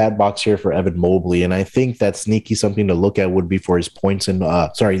at the stat box here for Evan Mobley, and I think that sneaky something to look at would be for his points and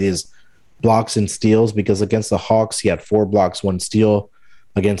his blocks and steals, because against the Hawks he had 4 blocks, 1 steal.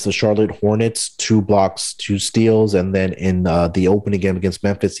 Against the Charlotte Hornets, 2 blocks, 2 steals, and then in the opening game against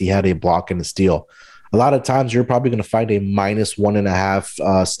Memphis, he had a block and a steal. A lot of times you're probably going to find a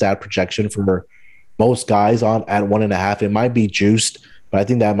 -1.5 stat projection for most guys at 1.5. It might be juiced, but I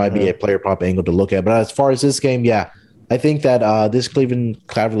think that might be a player prop angle to look at. But as far as this game, I think that this Cleveland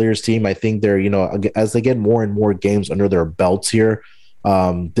Cavaliers team, I think they're, as they get more and more games under their belts here,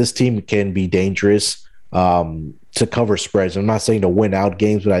 this team can be dangerous to cover spreads. I'm not saying to win out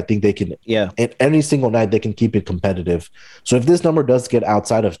games, but I think they can, at any single night, they can keep it competitive. So if this number does get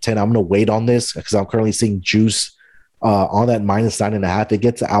outside of 10, I'm going to wait on this because I'm currently seeing juice on that -9.5. If it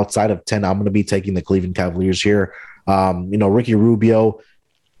gets outside of 10, I'm going to be taking the Cleveland Cavaliers here. Ricky Rubio,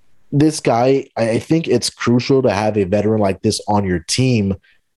 this guy, I think it's crucial to have a veteran like this on your team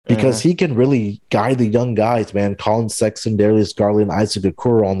because he can really guide the young guys, man. Colin Sexton, Darius Garland, Isaac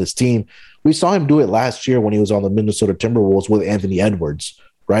Okoro on this team. We saw him do it last year when he was on the Minnesota Timberwolves with Anthony Edwards,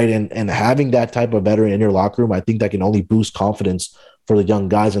 right? And having that type of veteran in your locker room, I think that can only boost confidence for the young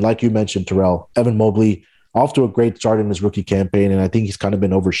guys. And like you mentioned, Terrell, Evan Mobley off to a great start in his rookie campaign, and I think he's kind of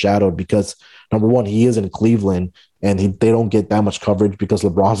been overshadowed because, number one, he is in Cleveland, and they don't get that much coverage because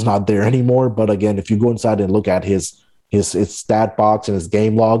LeBron's not there anymore. But again, if you go inside and look at his stat box and his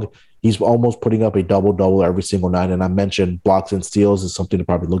game log, he's almost putting up a double-double every single night. And I mentioned blocks and steals is something to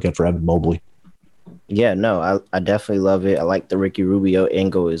probably look at for Evan Mobley. Yeah, no, I definitely love it. I like the Ricky Rubio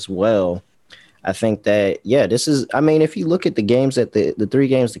angle as well. I think that, yeah, this is, I mean, if you look at the games that the 3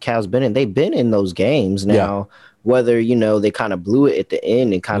 games the Cavs been in, they've been in those games now, whether, you know, they kind of blew it at the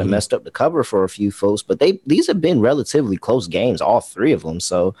end and kind of messed up the cover for a few folks, but these have been relatively close games, all 3 of them.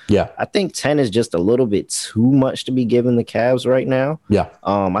 So yeah, I think 10 is just a little bit too much to be given the Cavs right now. Yeah.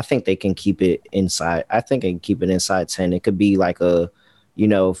 I think they can keep it inside. I think they can keep it inside 10. It could be like a, you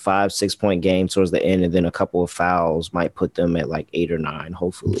know, 5-6 point game towards the end, and then a couple of fouls might put them at like 8 or 9,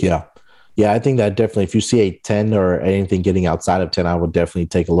 hopefully. Yeah. Yeah, I think that definitely, if you see a 10 or anything getting outside of 10, I would definitely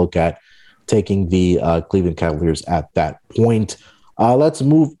take a look at taking the Cleveland Cavaliers at that point. Let's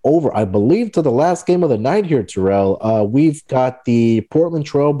move over, I believe, to the last game of the night here, Terrell. We've got the Portland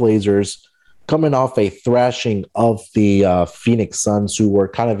Trail Blazers coming off a thrashing of the Phoenix Suns, who were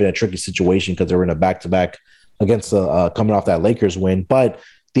kind of in a tricky situation because they were in a back-to-back against coming off that Lakers win. But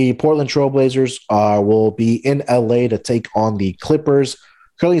the Portland Trail Blazers will be in LA to take on the Clippers.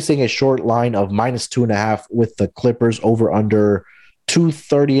 Currently seeing a short line of -2.5 with the Clippers, over under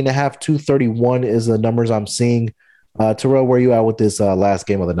 230.5, 231 is the numbers I'm seeing. Terrell, where are you at with this last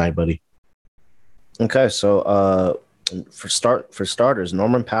game of the night, buddy? Okay, so for starters,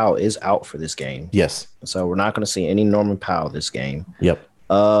 Norman Powell is out for this game. Yes. So we're not going to see any Norman Powell this game. Yep.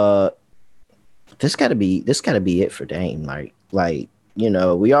 This gotta be it for Dame. Like, you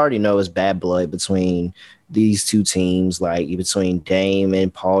know, we already know it's bad blood between these 2 teams, like between Dame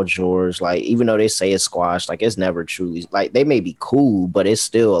and Paul George. Like, even though they say it's squashed, like it's never truly, like, they may be cool, but it's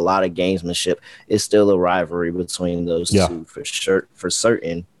still a lot of gamesmanship. It's still a rivalry between those 2 for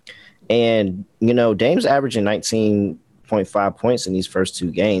certain. And, you know, Dame's averaging 19.5 points in these first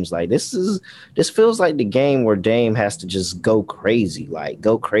 2 games. Like, this feels like the game where Dame has to just go crazy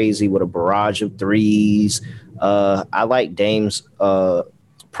with a barrage of threes. I like Dame's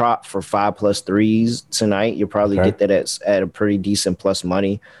prop for 5+ threes tonight. You'll probably get that at a pretty decent plus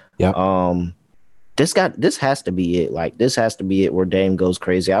money. Yeah. This has to be it. Like, this has to be it where Dame goes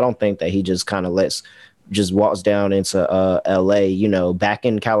crazy. I don't think that he just kind of walks down into LA, you know, back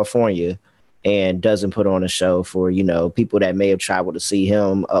in California, and doesn't put on a show for, you know, people that may have traveled to see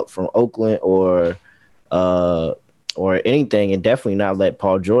him up from Oakland or anything, and definitely not let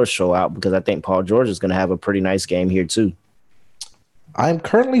Paul George show out, because I think Paul George is going to have a pretty nice game here too. I'm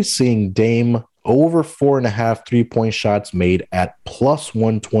currently seeing Dame over 4.5 3-point shots made at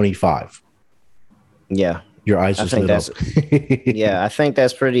 +125. Yeah. Your eyes just lit up. Yeah, I think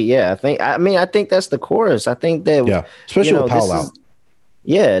that's pretty. Yeah, I think that's the chorus. I think that, especially, you know, with Powell out.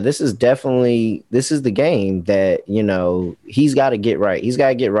 This is the game that, you know, he's got to get right.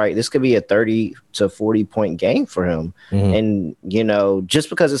 This could be a 30 to 40 point game for him. And, you know, just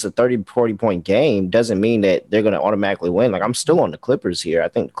because it's a 30, 40 point game doesn't mean that they're going to automatically win. Like, I'm still on the Clippers here. I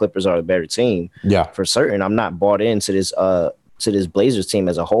think the Clippers are a better team. Yeah, for certain. I'm not bought into this Blazers team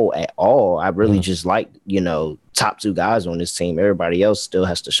as a whole at all. I really just like, you know, top 2 guys on this team. Everybody else still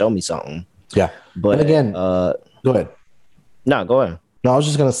has to show me something. Yeah. But and again, go ahead. No, go ahead. No, I was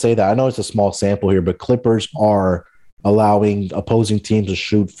just going to say that I know it's a small sample here, but Clippers are allowing opposing teams to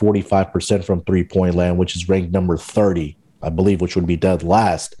shoot 45% from 3-point land, which is ranked number 30, I believe, which would be dead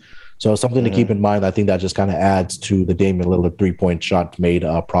last. So something to keep in mind. I think that just kind of adds to the Damian Lillard 3-point shot made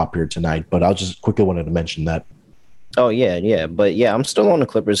prop here tonight. But I just quickly wanted to mention that. Oh, yeah. But, yeah, I'm still on the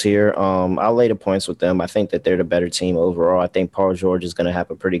Clippers here. I'll lay the points with them. I think that they're the better team overall. I think Paul George is going to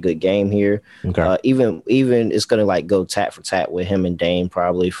have a pretty good game here. Okay. Even it's going to, like, go tat for tat with him and Dame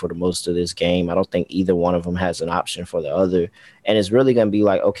probably for the most of this game. I don't think either one of them has an option for the other. And it's really going to be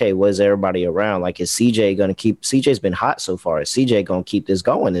like, okay, what is everybody around? Like, is CJ going to keep – CJ's been hot so far. Is CJ going to keep this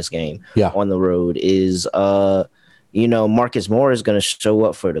going this game on the road? Is you know, Marcus Morris going to show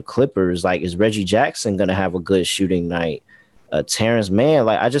up for the Clippers? Like, is Reggie Jackson going to have a good shooting night? Terrence Mann,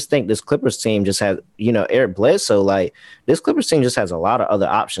 like, I just think this Clippers team just has, you know, Eric Bledsoe, like, this Clippers team just has a lot of other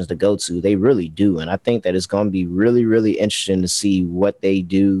options to go to. They really do. And I think that it's going to be really, really interesting to see what they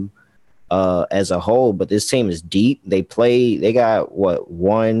do as a whole. But this team is deep. They got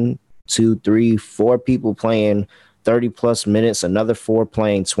 1, 2, 3, 4 people playing 30 plus minutes, another 4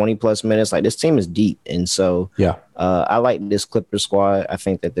 playing 20 plus minutes. Like, this team is deep. And so I like this Clippers squad. I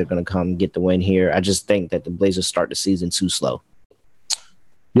think that they're going to come get the win here. I just think that the Blazers start the season too slow.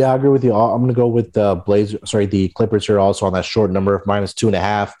 Yeah, I agree with you. I'm going to go with the Clippers here also on that short number of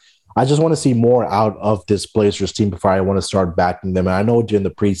 -2.5. I just want to see more out of this Blazers team before I want to start backing them. And I know during the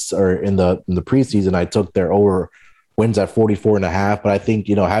in the preseason, I took their over wins at 44.5. But I think,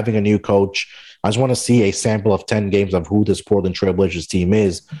 having a new coach, I just want to see a sample of 10 games of who this Portland Trail Blazers team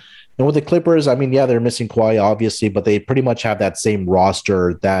is. And with the Clippers, I mean, yeah, they're missing Kawhi, obviously, but they pretty much have that same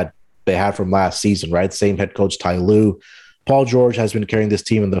roster that they had from last season, right? Same head coach, Ty Lue. Paul George has been carrying this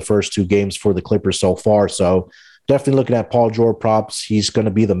team in the first 2 games for the Clippers so far. So definitely looking at Paul George props. He's going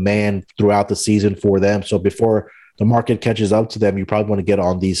to be the man throughout the season for them. So before the market catches up to them, you probably want to get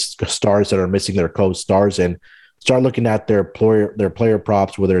on these stars that are missing their co-stars and start looking at their player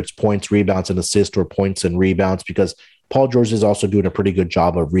props, whether it's points, rebounds, and assists, or points and rebounds, because Paul George is also doing a pretty good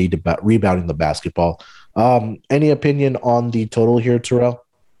job of rebounding the basketball. Any opinion on the total here, Terrell?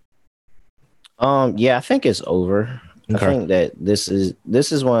 Yeah, I think it's over. Okay. I think that this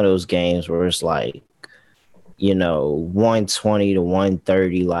is one of those games where it's like, 120 to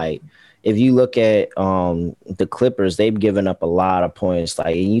 130. Like, if you look at the Clippers, they've given up a lot of points.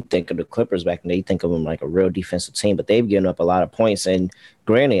 Like, and you think of the Clippers back then, you think of them like a real defensive team, but they've given up a lot of points. And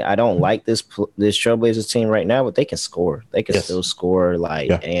granted, I don't like this Trailblazers team right now, but they can score. They can still score.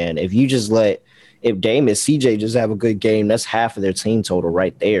 And if you just if Dame and CJ just have a good game, that's half of their team total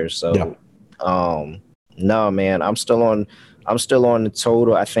right there. So, no, man, I'm still on the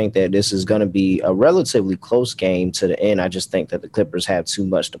total. I think that this is going to be a relatively close game to the end. I just think that the Clippers have too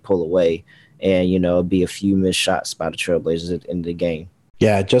much to pull away, and it'll be a few missed shots by the Trailblazers at the end of the game.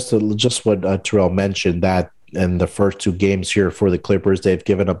 Yeah, just what Terrell mentioned, that in the first 2 games here for the Clippers, they've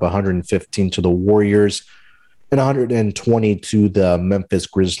given up 115 to the Warriors and 120 to the Memphis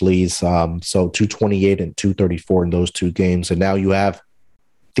Grizzlies. So 228 and 234 in those 2 games, and now you have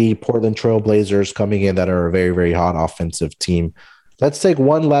the Portland Trail Blazers coming in that are a very, very hot offensive team. Let's take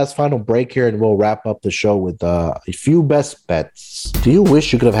one last final break here, and we'll wrap up the show with a few best bets. Do you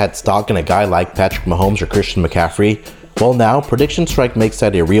wish you could have had stock in a guy like Patrick Mahomes or Christian McCaffrey? Well, now Prediction Strike makes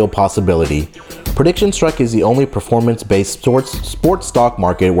that a real possibility. Prediction Strike is the only performance-based sports stock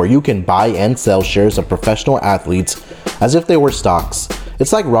market where you can buy and sell shares of professional athletes as if they were stocks.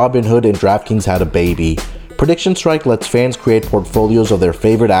 It's like Robinhood and DraftKings had a baby. Prediction Strike lets fans create portfolios of their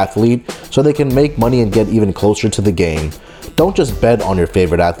favorite athlete so they can make money and get even closer to the game. Don't just bet on your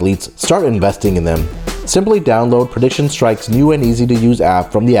favorite athletes, start investing in them. Simply download Prediction Strike's new and easy-to-use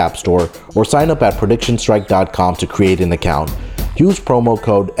app from the App Store or sign up at PredictionStrike.com to create an account. Use promo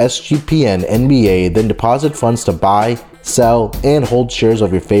code SGPNNBA, then deposit funds to buy, sell, and hold shares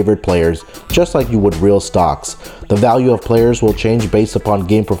of your favorite players, just like you would real stocks. The value of players will change based upon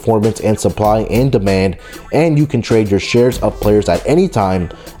game performance and supply and demand, and you can trade your shares of players at any time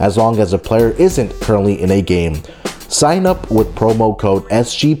as long as a player isn't currently in a game. Sign up with promo code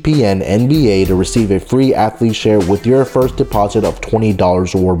SGPNNBA to receive a free athlete share with your first deposit of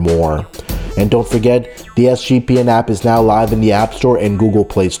 $20 or more. And don't forget, the SGPN app is now live in the App Store and Google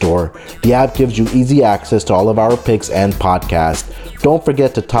Play Store. The app gives you easy access to all of our picks and podcasts. Don't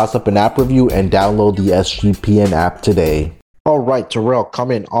forget to toss up an app review and download the SGPN app today. All right, Terrell,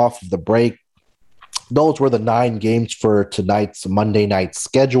 coming off of the break, those were the 9 games for tonight's Monday night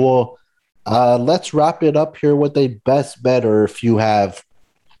schedule. Let's wrap it up here with a best bet, or if you have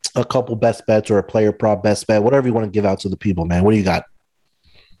a couple best bets or a player prop best bet, whatever you want to give out to the people, man. What do you got?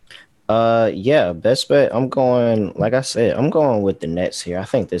 Yeah, best bet. I'm going with the Nets here. I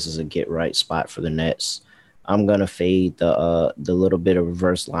think this is a get right spot for the Nets. I'm gonna fade the little bit of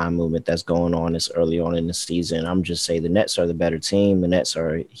reverse line movement that's going on this early on in the season. I'm just saying the Nets are the better team. The Nets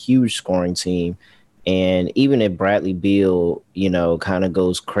are a huge scoring team. And even if Bradley Beal, kind of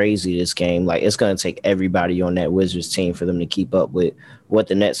goes crazy this game, like, it's going to take everybody on that Wizards team for them to keep up with what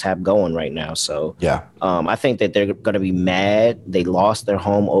the Nets have going right now. So, I think that they're going to be mad. They lost their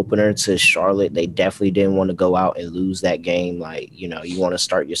home opener to Charlotte. They definitely didn't want to go out and lose that game. Like, you want to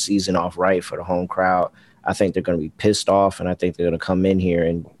start your season off right for the home crowd. I think they're going to be pissed off, and I think they're going to come in here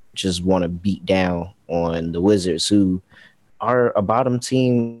and just want to beat down on the Wizards, who are a bottom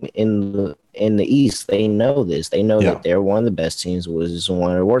team in the East. They know this. They know that they're one of the best teams, was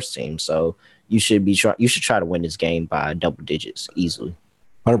one of the worst teams. So you should try to win this game by double digits easily.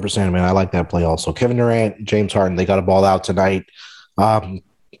 100%, man. I like that play also. Kevin Durant, James Harden, they got a ball out tonight.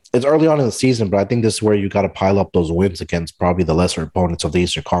 It's early on in the season, but I think this is where you got to pile up those wins against probably the lesser opponents of the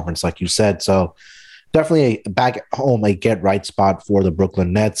Eastern Conference, like you said. So definitely back at home, a get right spot for the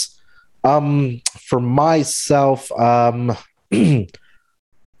Brooklyn Nets. for myself, God,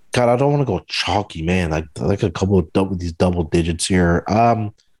 I don't want to go chalky, man. Like a couple of these double digits here.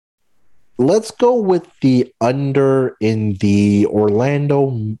 Let's go with the under in the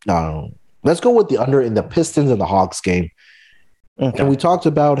Orlando. No, let's go with the under in the Pistons and the Hawks game. Okay. And we talked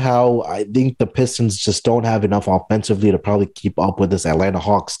about how I think the Pistons just don't have enough offensively to probably keep up with this Atlanta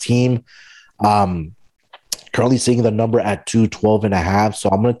Hawks team. Currently seeing the number at 212.5. So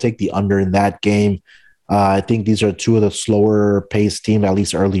I'm going to take the under in that game. I think these are two of the slower paced teams, at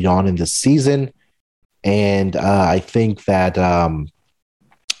least early on in the season. And I think that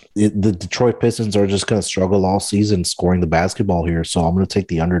the Detroit Pistons are just going to struggle all season scoring the basketball here. So I'm going to take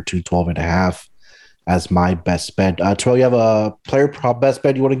the under 212.5 as my best bet. Terrell, you have a player prop best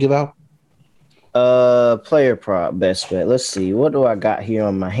bet you want to give out? Player prop best bet. Let's see. What do I got here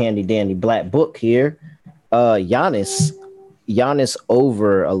on my handy dandy black book here? Giannis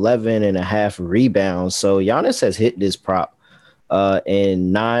over 11.5 rebounds. So Giannis has hit this prop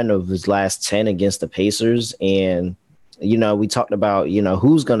in 9 of his last 10 against the Pacers. And, we talked about,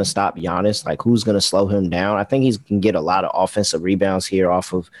 who's going to stop Giannis, like who's going to slow him down. I think he can get a lot of offensive rebounds here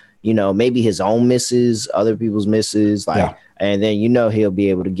off of, maybe his own misses, other people's misses, and then he'll be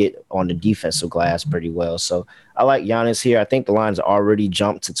able to get on the defensive glass pretty well. So I like Giannis here. I think the line's already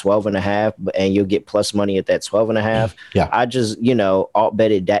jumped to 12.5, and you'll get plus money at that 12.5. Yeah. I just, alt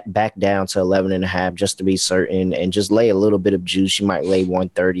bet it back down to 11.5 just to be certain, and just lay a little bit of juice. You might lay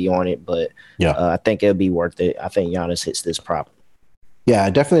 130 on it, but I think it'll be worth it. I think Giannis hits this prop. Yeah,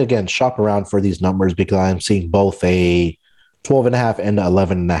 definitely. Again, shop around for these numbers because I'm seeing both a 12.5 and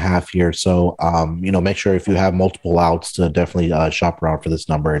 11.5 here. So, make sure if you have multiple outs to definitely shop around for this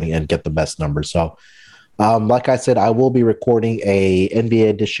number and get the best number. So, like I said, I will be recording a NBA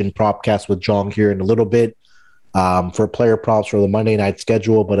edition propcast with Jong here in a little bit for player props for the Monday night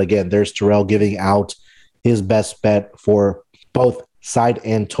schedule. But again, there's Terrell giving out his best bet for both side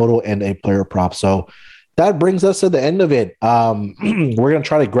and total and a player prop. So that brings us to the end of it. We're going to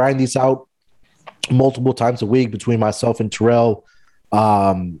try to grind these out multiple times a week between myself and Terrell,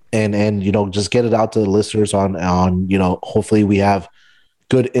 and just get it out to the listeners on hopefully we have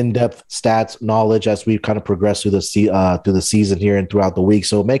good in-depth stats knowledge as we kind of progress through the season here and throughout the week.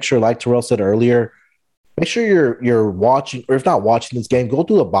 So make sure, like Terrell said earlier, make sure you're watching, or if not watching this game, go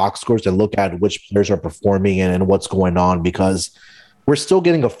through the box scores and look at which players are performing and what's going on, because we're still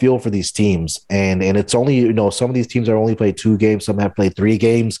getting a feel for these teams, and it's only some of these teams are only played 2 games, some have played 3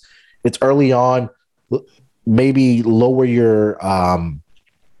 games. It's early on. Maybe lower your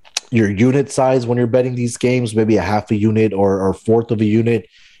unit size when you're betting these games, maybe a half a unit or fourth of a unit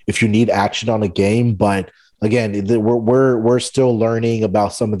if you need action on a game. But again, we're still learning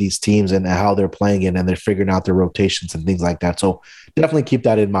about some of these teams and how they're playing it, and they're figuring out their rotations and things like that. So definitely keep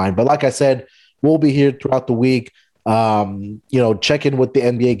that in mind. But like I said, we'll be here throughout the week. Check in with the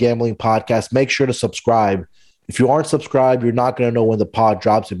NBA Gambling Podcast. Make sure to subscribe. If you aren't subscribed, you're not going to know when the pod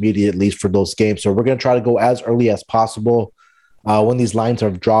drops immediately, at least for those games. So we're going to try to go as early as possible when these lines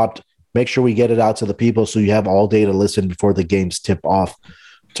are dropped. Make sure we get it out to the people so you have all day to listen before the games tip off.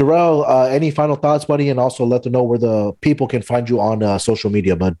 Terrell, any final thoughts, buddy? And also let them know where the people can find you on social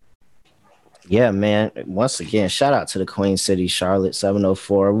media, bud. Yeah, man. Once again, shout out to the Queen City, Charlotte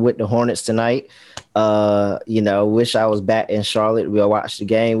 704 with the Hornets tonight. Wish I was back in Charlotte. We'll watch the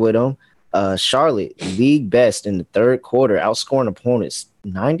game with them. Charlotte, league best in the third quarter, outscoring opponents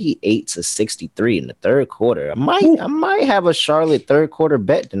 98-63 in the third quarter. I might have a Charlotte third quarter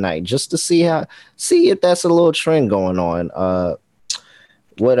bet tonight just to see if that's a little trend going on.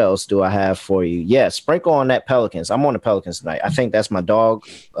 What else do I have for you? Yeah, sprinkle on that Pelicans. I'm on the Pelicans tonight. I think that's my dog.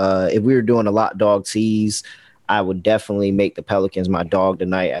 If we were doing a lot dog tease, I would definitely make the Pelicans my dog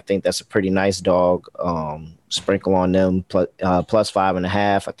tonight. I think that's a pretty nice dog. Sprinkle on them plus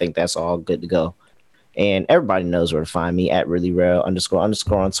 5.5. I think that's all good to go. And everybody knows where to find me at reallyreal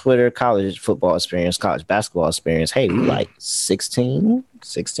 __ on Twitter. College football experience, college basketball experience. Hey, we like 16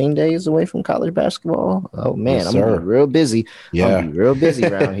 days away from college basketball. Oh man, yes, I'm gonna be real busy. Yeah, I'm gonna be real busy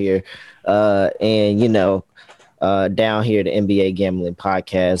around here. Down here, the NBA Gambling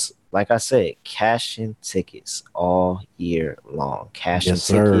Podcast. Like I said, cashing tickets all year long. Cashing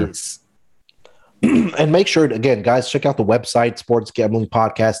tickets. And make sure, again, guys, check out the website,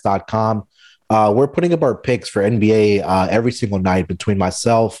 sportsgamblingpodcast.com. We're putting up our picks for NBA every single night between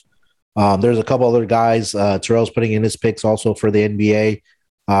myself. There's a couple other guys. Terrell's putting in his picks also for the NBA.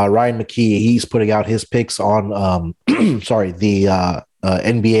 Ryan McKee, he's putting out his picks on, the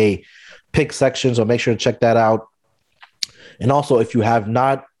NBA pick section. So make sure to check that out. And also, if you have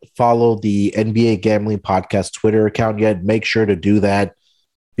not followed the NBA Gambling Podcast Twitter account yet, make sure to do that,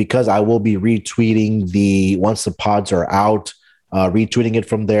 because I will be retweeting once the pods are out, retweeting it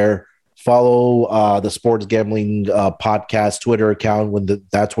from there. Follow the Sports Gambling Podcast Twitter account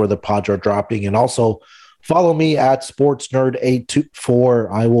that's where the pods are dropping. And also follow me at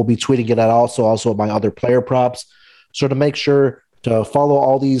SportsNerd824. I will be tweeting it at also my other player props. So to make sure to follow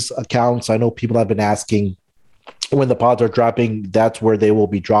all these accounts, I know people have been asking when the pods are dropping, that's where they will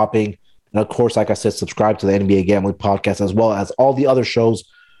be dropping. And of course, like I said, subscribe to the NBA Gambling Podcast as well as all the other shows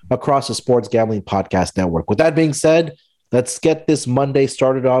across the Sports Gambling Podcast Network. With that being said, let's get this Monday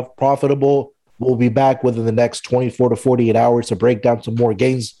started off profitable. We'll be back within the next 24 to 48 hours to break down some more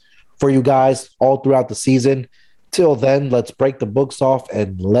games for you guys all throughout the season. Till then, let's break the books off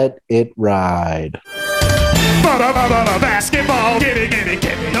and let it ride. Basketball, give me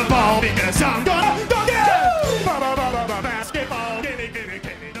the ball because I'm gonna